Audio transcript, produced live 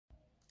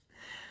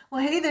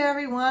Well, hey there,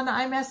 everyone.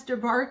 I'm Esther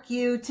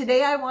Bartkiw.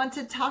 Today, I want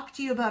to talk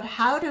to you about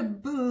how to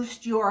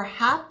boost your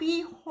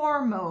happy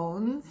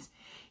hormones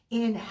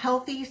in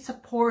healthy,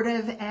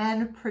 supportive,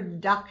 and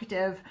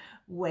productive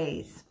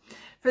ways.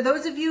 For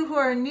those of you who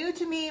are new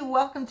to me,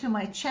 welcome to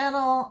my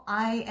channel.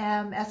 I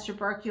am Esther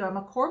Bartkiw. I'm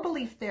a core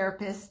belief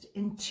therapist,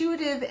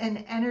 intuitive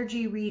and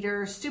energy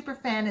reader,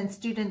 superfan and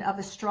student of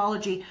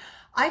astrology.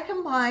 I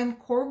combine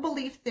core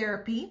belief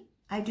therapy.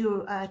 I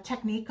do a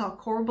technique called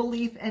core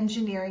belief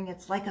engineering.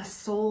 It's like a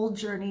soul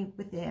journey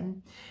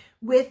within,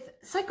 with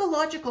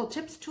psychological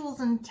tips, tools,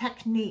 and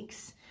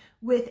techniques,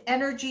 with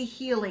energy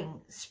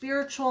healing,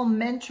 spiritual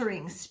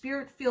mentoring,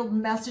 spirit-filled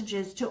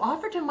messages to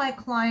offer to my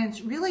clients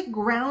really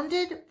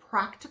grounded,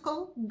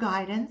 practical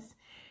guidance,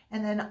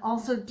 and then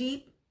also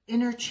deep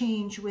inner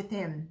change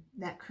within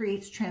that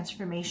creates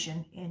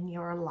transformation in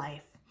your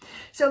life.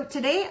 So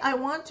today I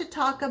want to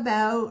talk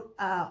about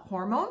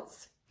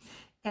hormones.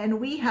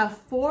 And we have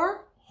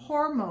 4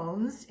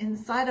 hormones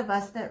inside of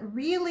us that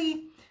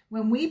really,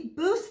 when we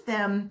boost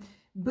them,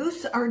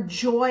 boosts our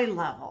joy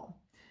level,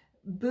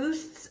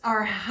 boosts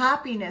our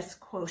happiness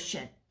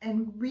quotient,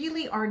 and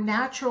really are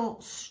natural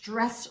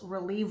stress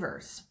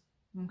relievers.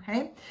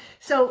 Okay,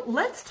 so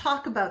let's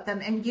talk about them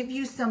and give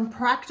you some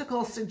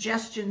practical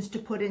suggestions to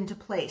put into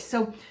place.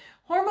 So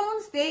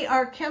hormones, they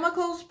are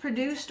chemicals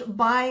produced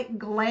by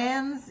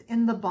glands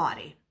in the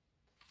body.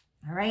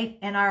 All right,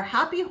 and our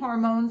happy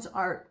hormones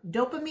are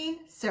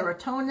dopamine,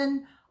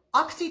 serotonin,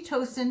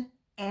 oxytocin,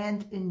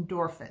 and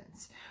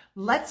endorphins.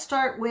 Let's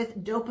start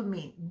with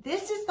dopamine.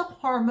 This is the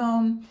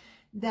hormone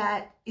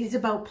that is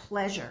about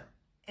pleasure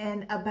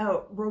and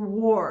about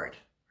reward,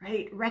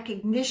 right?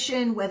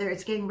 Recognition, whether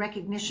it's getting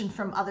recognition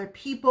from other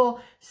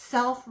people,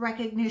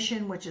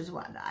 self-recognition, which is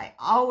what I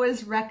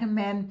always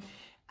recommend,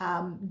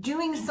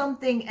 doing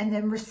something and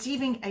then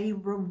receiving a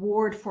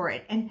reward for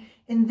it. And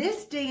in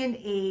this day and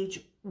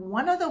age,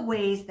 one of the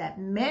ways that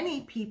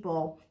many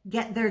people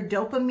get their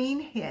dopamine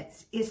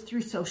hits is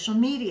through social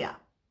media,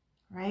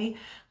 right?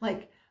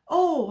 Like,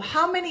 oh,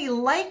 how many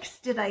likes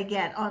did I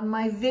get on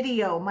my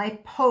video, my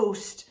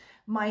post,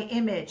 my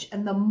image?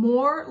 And the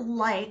more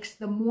likes,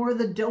 the more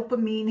the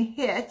dopamine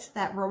hits,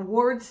 that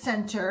reward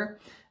center,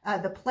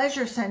 the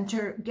pleasure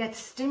center gets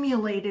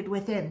stimulated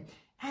within.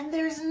 And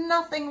there's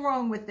nothing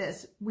wrong with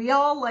this. We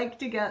all like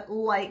to get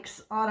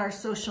likes on our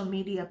social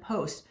media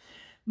posts.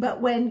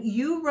 But when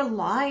you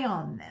rely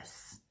on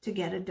this to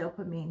get a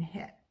dopamine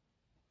hit,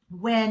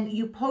 when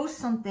you post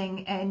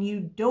something and you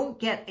don't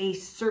get a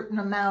certain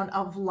amount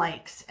of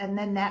likes, and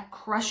then that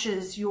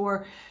crushes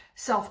your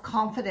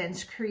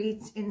self-confidence,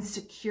 creates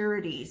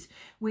insecurities,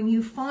 when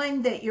you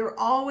find that you're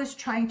always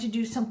trying to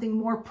do something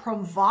more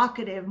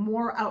provocative,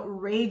 more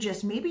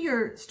outrageous, maybe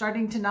you're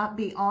starting to not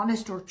be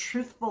honest or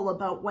truthful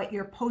about what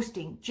you're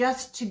posting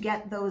just to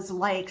get those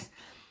likes,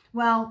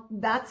 well,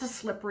 that's a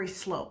slippery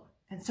slope.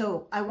 And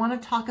so I want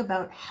to talk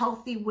about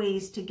healthy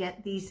ways to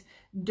get these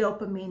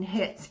dopamine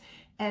hits.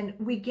 And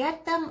we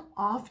get them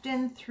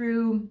often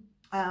through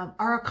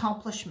our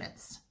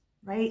accomplishments,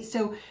 right?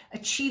 So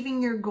achieving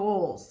your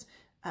goals,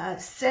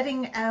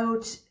 setting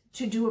out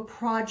to do a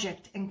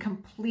project and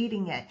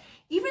completing it.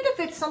 Even if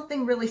it's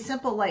something really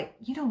simple like,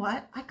 you know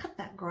what, I cut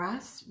that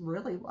grass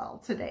really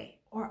well today.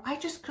 Or I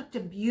just cooked a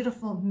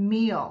beautiful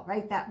meal,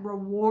 right? That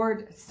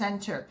reward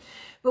center.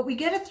 But we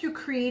get it through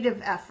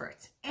creative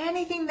efforts.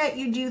 Anything that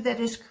you do that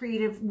is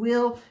creative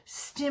will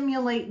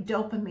stimulate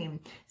dopamine.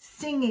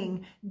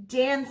 Singing,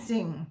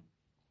 dancing,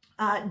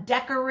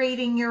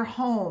 decorating your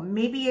home.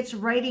 Maybe it's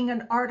writing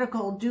an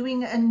article,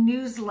 doing a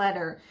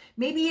newsletter.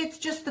 Maybe it's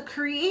just the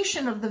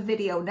creation of the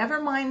video.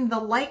 Never mind the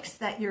likes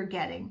that you're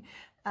getting.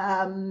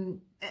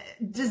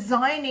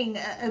 Designing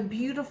a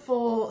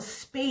beautiful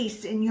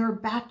space in your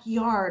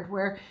backyard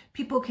where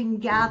people can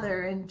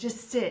gather and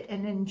just sit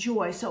and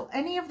enjoy. So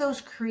any of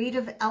those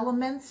creative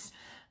elements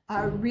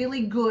are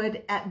really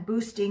good at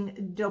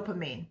boosting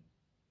dopamine.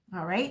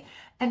 All right.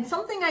 And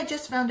something I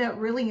just found out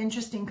really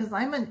interesting, because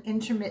I'm an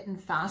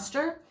intermittent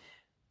faster,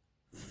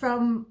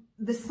 from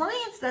the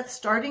science that's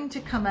starting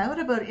to come out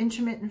about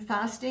intermittent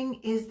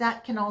fasting is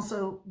that can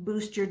also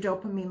boost your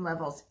dopamine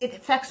levels. It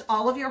affects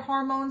all of your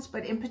hormones,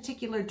 but in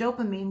particular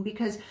dopamine,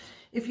 because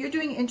if you're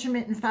doing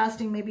intermittent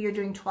fasting, maybe you're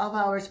doing 12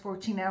 hours,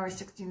 14 hours,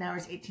 16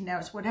 hours, 18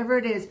 hours, whatever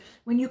it is,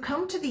 when you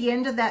come to the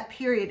end of that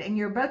period and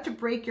you're about to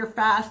break your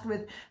fast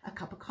with a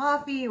cup of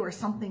coffee or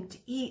something to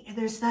eat,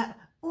 there's that,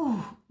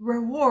 ooh,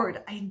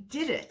 reward, I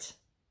did it.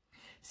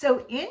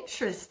 So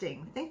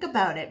interesting. Think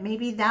about it.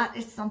 Maybe that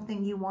is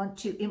something you want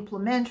to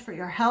implement for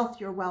your health,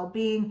 your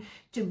well-being,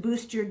 to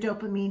boost your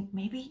dopamine.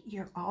 Maybe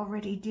you're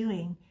already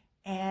doing,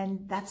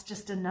 and that's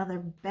just another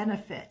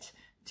benefit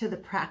to the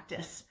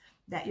practice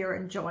that you're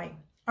enjoying.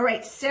 All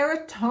right,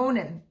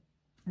 serotonin.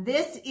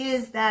 This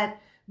is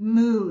that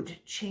mood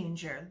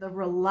changer, the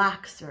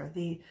relaxer,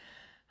 the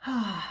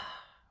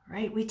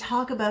right? We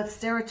talk about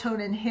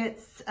serotonin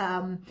hits,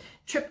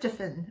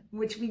 tryptophan,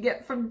 which we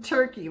get from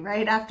turkey,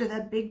 right? After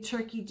that big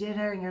turkey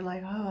dinner, and you're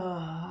like, oh,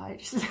 I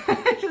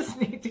just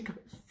need to go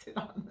sit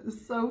on the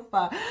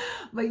sofa,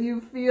 but you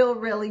feel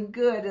really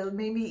good, and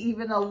maybe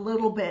even a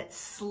little bit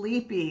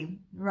sleepy,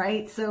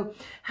 right? So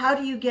how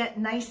do you get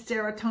nice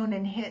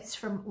serotonin hits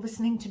from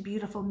listening to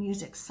beautiful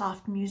music,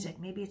 soft music?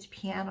 Maybe it's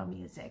piano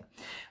music,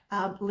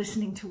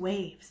 listening to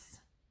waves,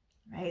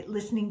 right?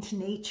 Listening to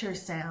nature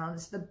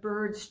sounds, the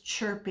birds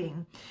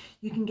chirping.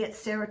 You can get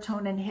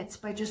serotonin hits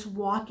by just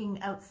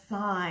walking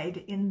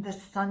outside in the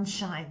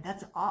sunshine.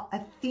 That's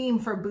a theme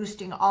for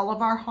boosting all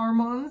of our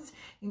hormones,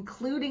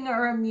 including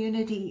our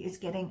immunity, is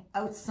getting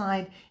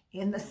outside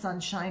in the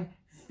sunshine,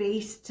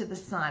 face to the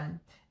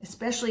sun,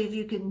 especially if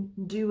you can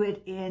do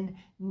it in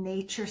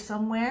nature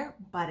somewhere.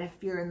 But if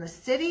you're in the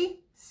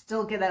city,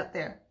 still get out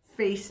there,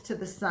 face to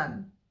the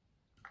sun.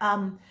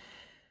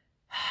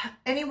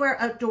 Anywhere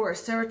outdoors,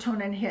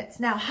 serotonin hits.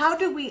 Now, how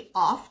do we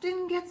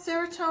often get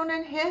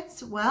serotonin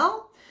hits?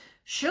 Well,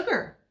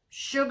 sugar,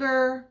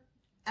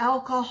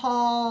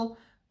 alcohol,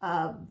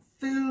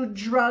 food,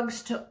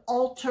 drugs to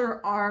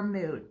alter our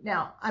mood.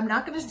 Now, I'm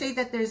not going to say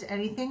that there's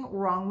anything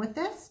wrong with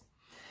this.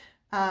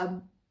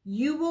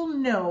 You will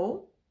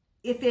know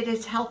if it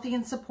is healthy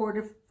and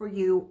supportive for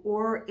you,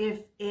 or if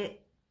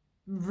it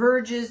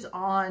verges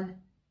on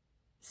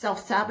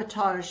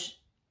self-sabotage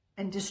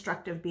and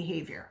destructive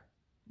behavior.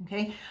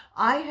 Okay,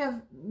 I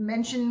have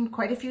mentioned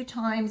quite a few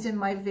times in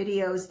my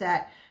videos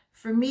that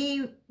for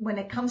me, when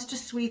it comes to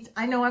sweets,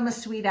 I know I'm a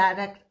sweet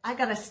addict. I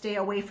got to stay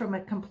away from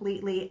it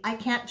completely. I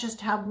can't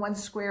just have one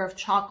square of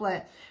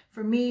chocolate.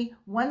 For me,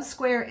 one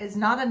square is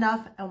not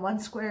enough, and one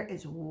square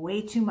is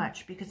way too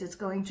much, because it's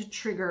going to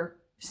trigger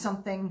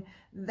something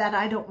that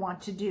I don't want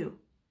to do.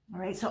 All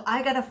right, so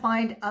I got to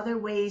find other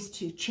ways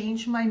to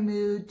change my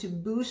mood, to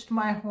boost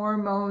my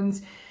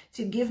hormones,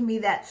 to give me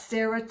that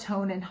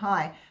serotonin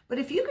high. But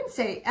if you can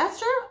say,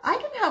 Esther, I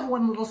can have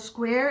one little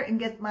square and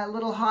get my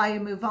little high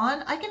and move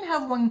on. I can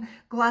have one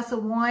glass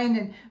of wine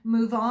and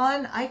move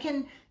on. I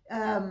can,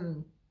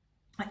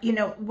 you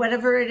know,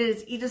 whatever it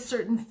is, eat a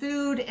certain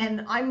food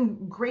and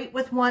I'm great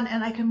with one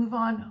and I can move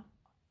on.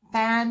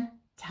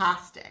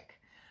 Fantastic.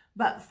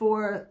 But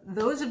for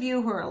those of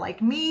you who are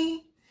like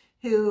me,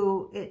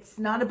 who it's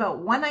not about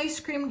one ice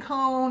cream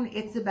cone,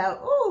 it's about,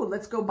 oh,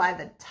 let's go buy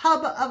the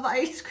tub of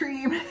ice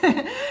cream,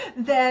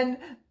 then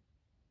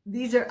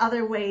these are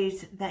other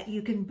ways that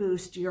you can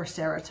boost your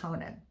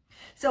serotonin.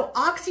 So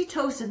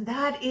oxytocin,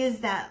 that is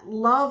that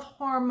love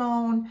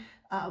hormone,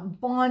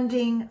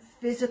 bonding,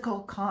 physical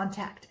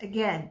contact.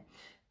 Again,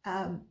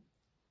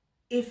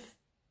 if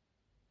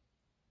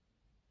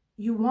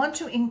you want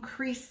to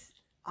increase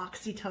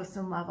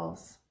oxytocin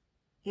levels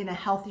in a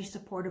healthy,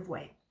 supportive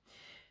way,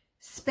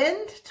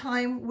 spend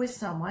time with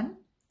someone,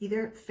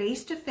 either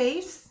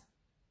face-to-face,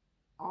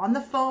 on the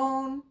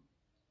phone,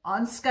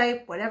 on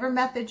Skype, whatever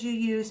method you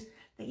use,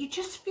 that you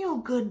just feel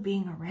good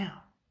being around.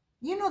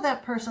 You know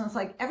that person, it's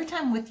like, every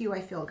time with you,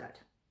 I feel good.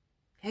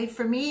 Okay,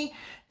 for me,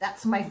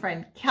 that's my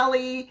friend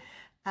Kelly.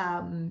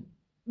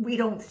 We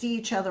don't see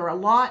each other a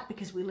lot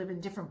because we live in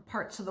different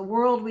parts of the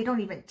world. We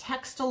don't even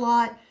text a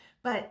lot.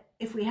 But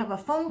if we have a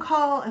phone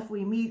call, if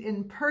we meet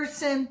in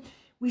person,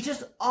 we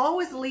just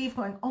always leave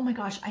going, oh my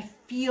gosh, I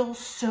feel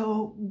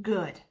so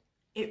good.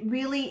 It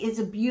really is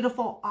a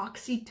beautiful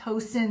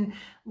oxytocin,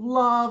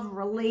 love,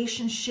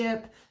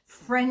 relationship,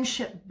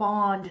 friendship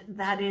bond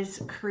that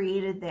is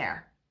created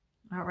there.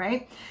 All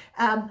right.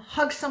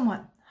 Hug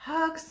someone,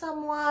 hug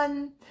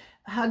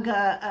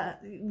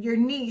your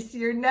niece,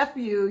 your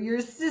nephew,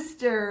 your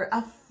sister,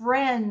 a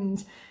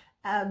friend.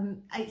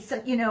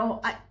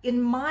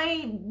 In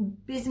my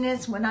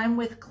business, when I'm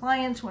with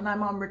clients, when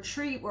I'm on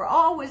retreat, we're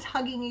always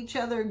hugging each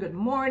other. Good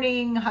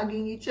morning,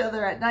 hugging each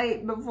other at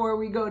night before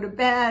we go to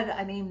bed.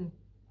 I mean,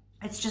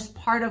 it's just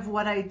part of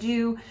what I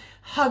do.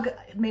 Hug,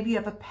 maybe you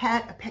have a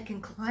pet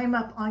can climb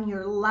up on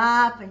your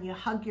lap and you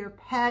hug your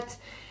pet.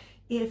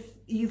 If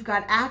you've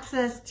got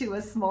access to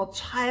a small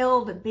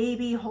child, a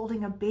baby,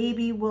 holding a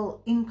baby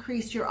will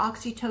increase your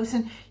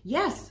oxytocin.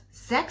 Yes,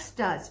 sex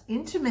does,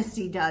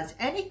 intimacy does,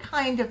 any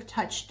kind of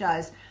touch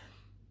does.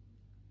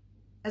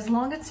 As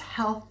long as it's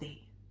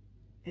healthy,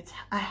 it's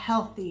a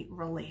healthy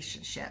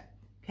relationship,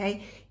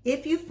 okay?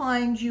 If you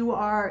find you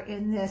are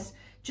in this,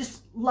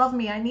 just love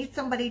me, I need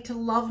somebody to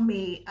love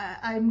me,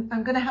 I'm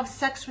going to have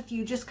sex with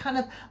you, just kind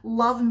of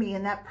love me,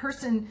 and that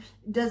person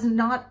does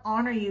not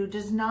honor you,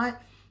 does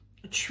not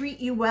treat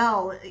you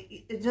well,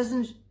 it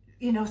doesn't,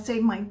 say,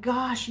 my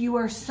gosh, you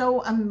are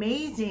so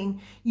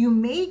amazing, you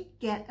may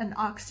get an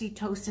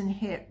oxytocin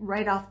hit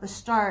right off the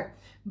start,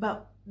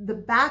 but the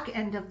back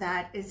end of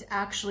that is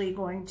actually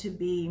going to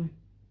be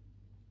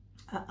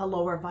a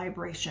lower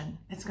vibration.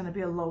 It's going to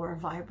be a lower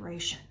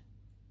vibration.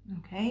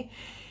 Okay.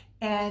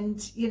 And,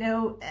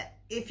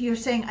 if you're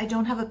saying, I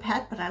don't have a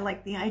pet, but I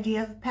like the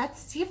idea of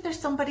pets, see if there's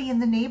somebody in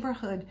the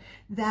neighborhood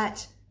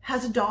that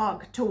has a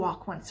dog to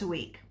walk once a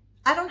week.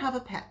 I don't have a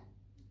pet.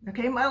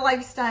 Okay, my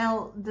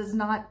lifestyle does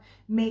not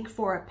make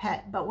for a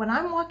pet, but when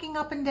I'm walking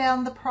up and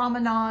down the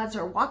promenades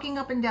or walking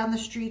up and down the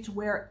streets,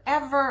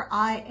 wherever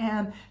I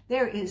am,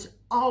 there is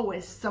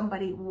always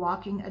somebody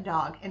walking a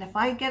dog. And if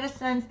I get a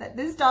sense that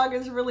this dog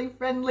is really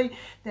friendly,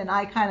 then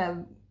I kind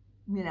of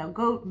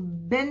go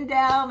bend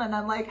down and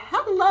I'm like,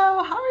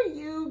 hello, how are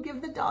you?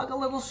 Give the dog a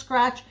little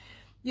scratch.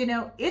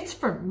 It's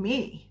for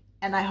me.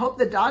 And I hope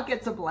the dog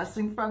gets a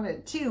blessing from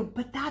it too,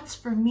 but that's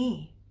for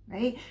me,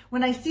 right?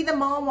 When I see the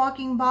mom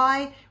walking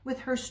by with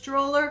her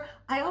stroller,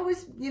 I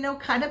always,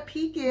 kind of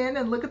peek in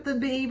and look at the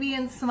baby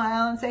and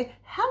smile and say,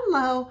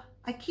 hello.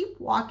 I keep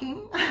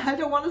walking. I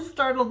don't want to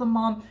startle the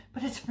mom,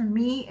 but it's for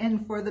me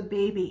and for the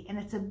baby. And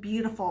it's a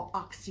beautiful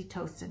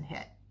oxytocin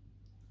hit.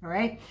 All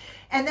right.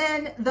 And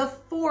then the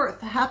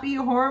fourth happy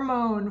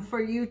hormone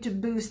for you to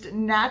boost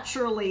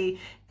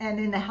naturally and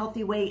in a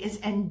healthy way is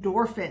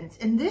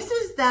endorphins. And this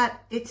is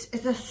that it's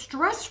a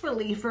stress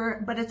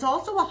reliever, but it's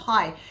also a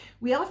high.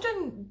 We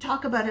often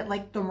talk about it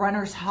like the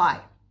runner's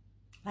high.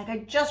 Like I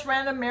just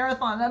ran a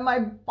marathon and my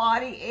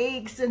body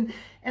aches and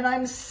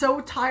I'm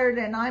so tired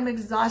and I'm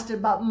exhausted,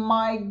 but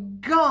my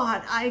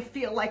God, I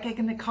feel like I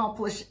can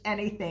accomplish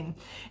anything.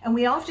 And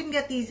we often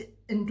get these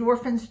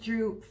endorphins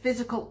through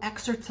physical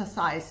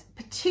exercise,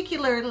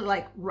 particularly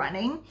like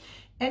running,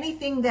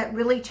 anything that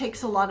really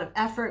takes a lot of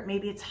effort.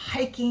 Maybe it's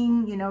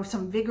hiking,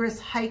 some vigorous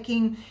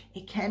hiking.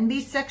 It can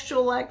be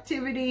sexual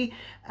activity,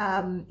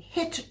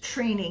 HIIT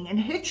training. And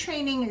HIIT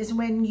training is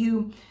when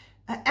you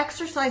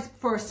exercise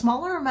for a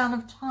smaller amount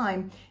of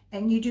time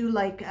and you do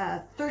like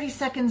 30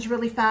 seconds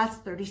really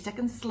fast, 30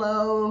 seconds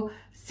slow,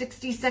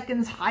 60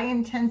 seconds high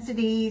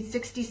intensity,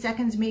 60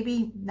 seconds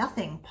maybe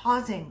nothing,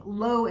 pausing,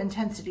 low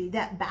intensity.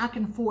 That back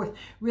and forth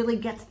really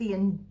gets the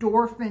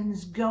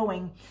endorphins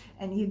going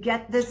and you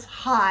get this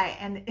high,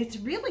 and it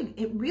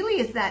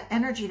really is that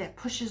energy that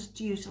pushes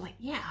to you. So like,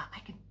 yeah, I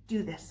can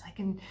do this.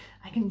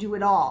 I can do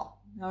it all.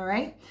 All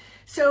right.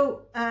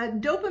 So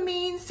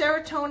dopamine,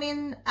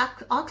 serotonin,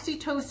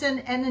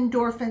 oxytocin, and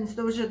endorphins,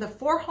 those are the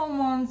 4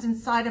 hormones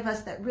inside of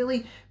us that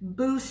really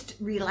boost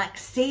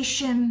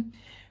relaxation,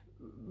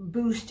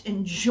 boost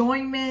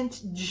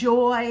enjoyment,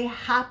 joy,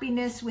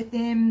 happiness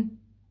within.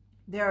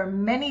 There are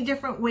many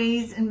different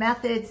ways and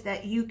methods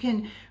that you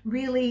can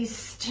really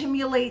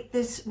stimulate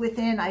this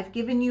within. I've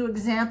given you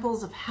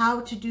examples of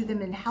how to do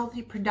them in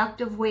healthy,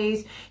 productive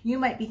ways. You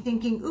might be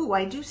thinking, ooh,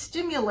 I do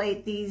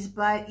stimulate these,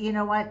 but you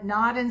know what?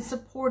 Not in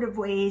supportive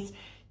ways.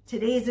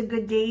 Today is a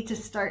good day to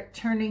start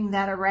turning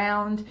that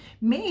around.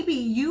 Maybe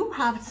you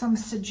have some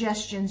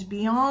suggestions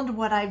beyond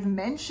what I've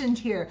mentioned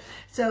here.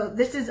 So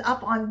this is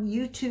up on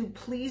YouTube.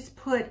 Please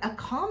put a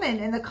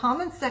comment in the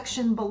comment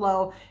section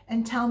below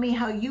and tell me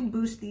how you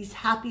boost these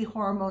happy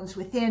hormones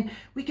within.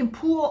 We can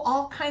pool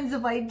all kinds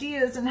of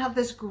ideas and have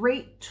this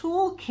great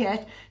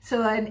toolkit.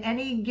 So at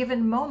any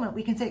given moment,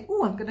 we can say,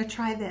 oh, I'm going to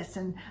try this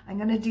and I'm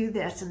going to do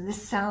this. And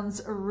this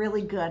sounds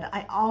really good.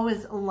 I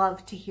always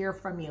love to hear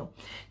from you.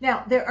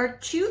 Now, there are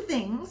 2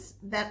 things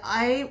that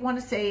I want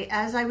to say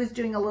as I was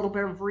doing a little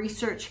bit of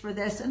research for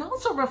this and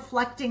also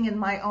reflecting in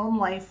my own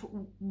life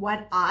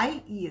what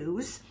I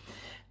use.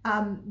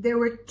 There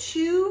were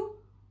 2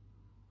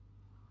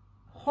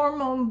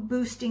 hormone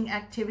boosting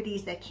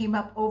activities that came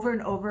up over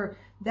and over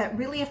that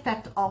really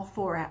affect all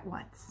 4 at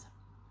once.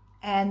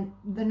 And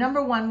the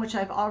number one, which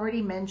I've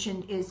already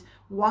mentioned, is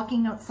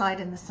walking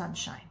outside in the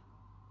sunshine.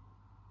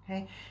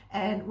 Okay.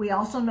 And we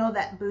also know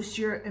that boosts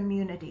your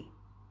immunity.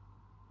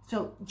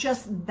 So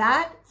just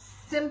that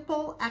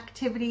simple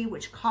activity,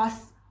 which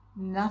costs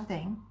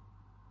nothing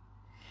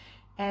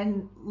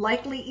and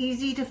likely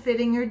easy to fit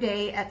in your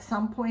day at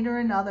some point or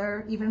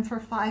another, even for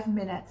 5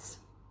 minutes,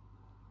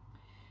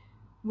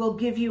 will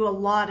give you a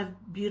lot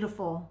of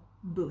beautiful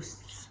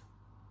boosts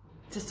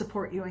to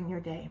support you in your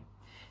day.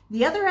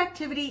 The other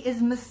activity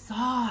is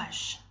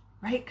massage,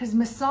 right? Because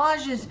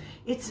massage is,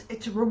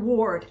 it's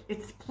reward,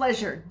 it's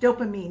pleasure,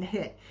 dopamine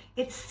hit,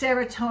 it's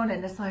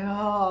serotonin, it's like,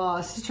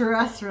 oh,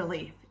 stress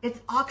relief. It's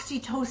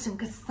oxytocin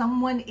because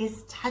someone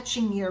is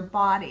touching your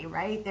body,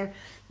 right? They're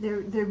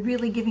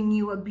really giving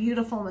you a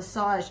beautiful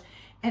massage,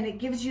 and it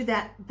gives you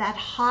that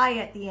high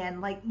at the end.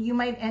 Like you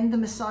might end the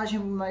massage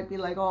and you might be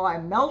like, oh,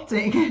 I'm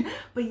melting,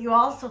 but you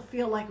also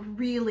feel like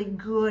really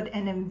good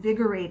and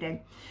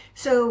invigorated.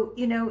 So,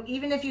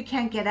 even if you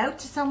can't get out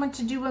to someone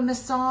to do a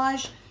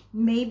massage,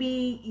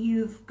 maybe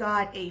you've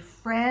got a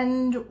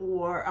friend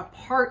or a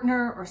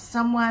partner or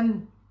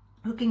someone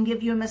who can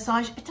give you a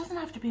massage. It doesn't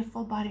have to be a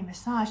full body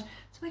massage.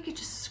 So we could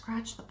just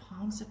scratch the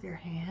palms of your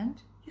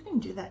hand. You can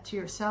do that to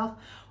yourself,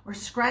 or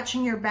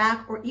scratching your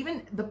back, or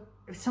even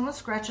if someone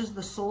scratches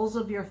the soles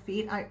of your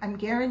feet, I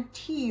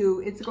guarantee you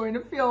it's going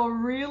to feel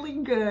really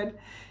good,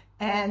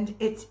 and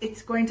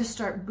it's going to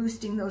start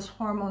boosting those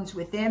hormones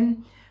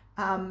within.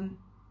 And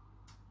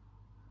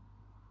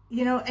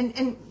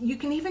you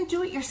can even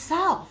do it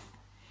yourself.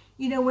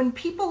 When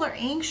people are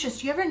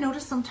anxious, you ever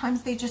notice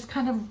sometimes they just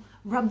kind of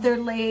rub their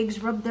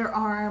legs, rub their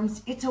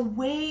arms? It's a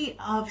way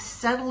of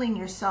settling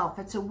yourself.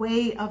 It's a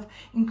way of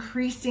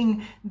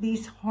increasing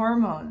these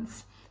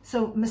hormones.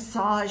 So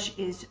massage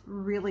is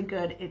really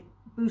good. It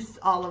boosts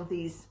all of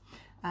these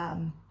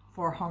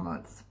 4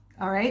 hormones.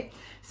 All right.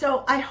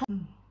 So I hope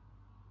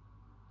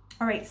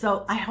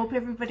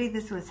everybody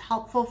this was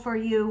helpful for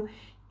you,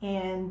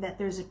 and that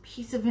there's a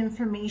piece of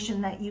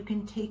information that you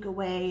can take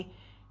away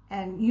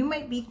And you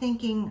might be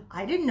thinking,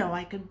 I didn't know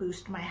I could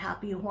boost my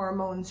happy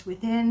hormones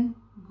within.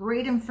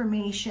 Great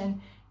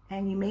information.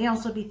 And you may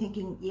also be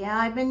thinking, yeah,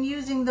 I've been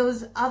using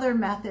those other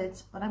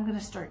methods, but I'm going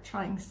to start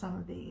trying some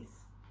of these.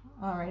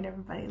 All right,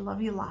 everybody.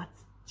 Love you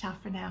lots. Ciao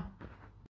for now.